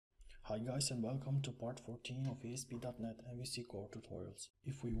Hi guys and welcome to part 14 of ASP.NET MVC core tutorials.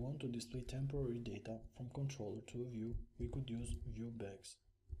 If we want to display temporary data from controller to a view, we could use viewbags.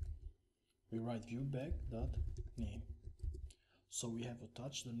 We write viewbag.name. So we have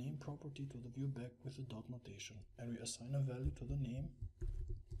attached the name property to the viewbag with a dot notation, and we assign a value to the name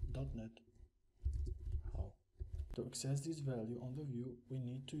dotnet. How? To access this value on the view, we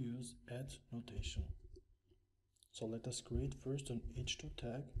need to use add notation. So let us create first an h2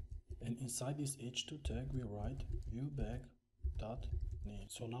 tag, and inside this h2 tag we write viewbag.name.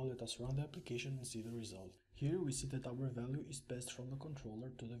 So now let us run the application and see the result. Here we see that our value is passed from the controller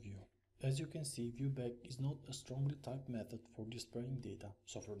to the view. As you can see, viewbag is not a strongly typed method for displaying data.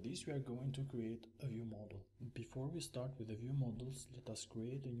 So for this we are going to create a view model. Before we start with the view models, let us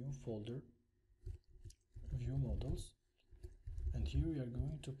create a new folder, view models, and here we are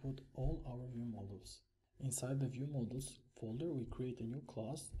going to put all our view models. Inside the view models folder we create a new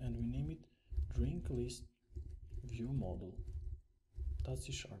class and we name it drink list view model.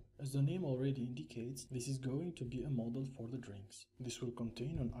 .c#. As the name already indicates, this is going to be a model for the drinks. This will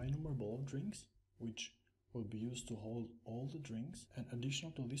contain an enumerable of drinks, which will be used to hold all the drinks, and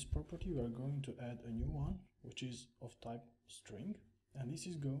additional to this property we are going to add a new one, which is of type string, and this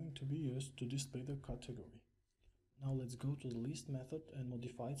is going to be used to display the category. Now let's go to the list method and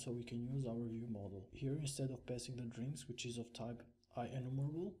modify it so we can use our view model. Here, instead of passing the drinks, which is of type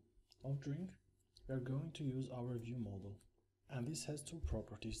enumerable of drink, we are going to use our view model. And this has two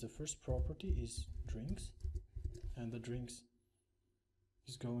properties. The first property is drinks, and the drinks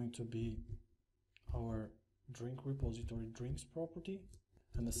is going to be our drink repository drinks property.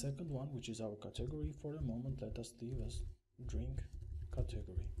 And the second one, which is our category, for the moment let us leave as drink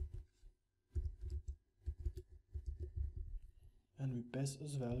category. And we pass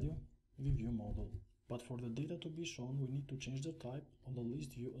as value the view model. But for the data to be shown, we need to change the type on the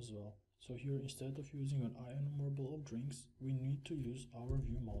list view as well. So here, instead of using an enumerable of drinks, we need to use our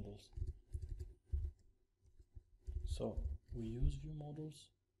view models. So we use view models,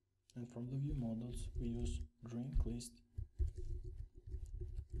 and from the view models we use drink list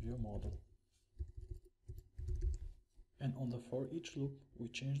view model. And on the for each loop we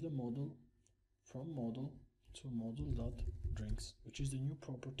change the model from model to model.drinks, which is the new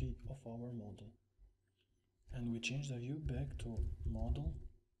property of our model. And we change the view back to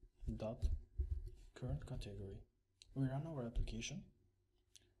model.current category. We run our application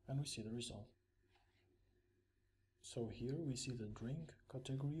and we see the result. So here we see the drink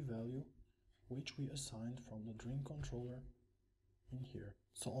category value, which we assigned from the drink controller in here.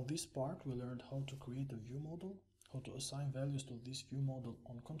 So on this part we learned how to create a view model, how to assign values to this view model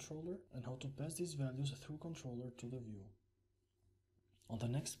on controller, and how to pass these values through controller to the view. On the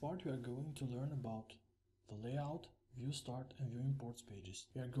next part we are going to learn about the layout, view start and view imports pages.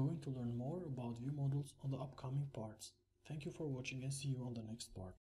 We are going to learn more about view models on the upcoming parts. Thank you for watching and see you on the next part.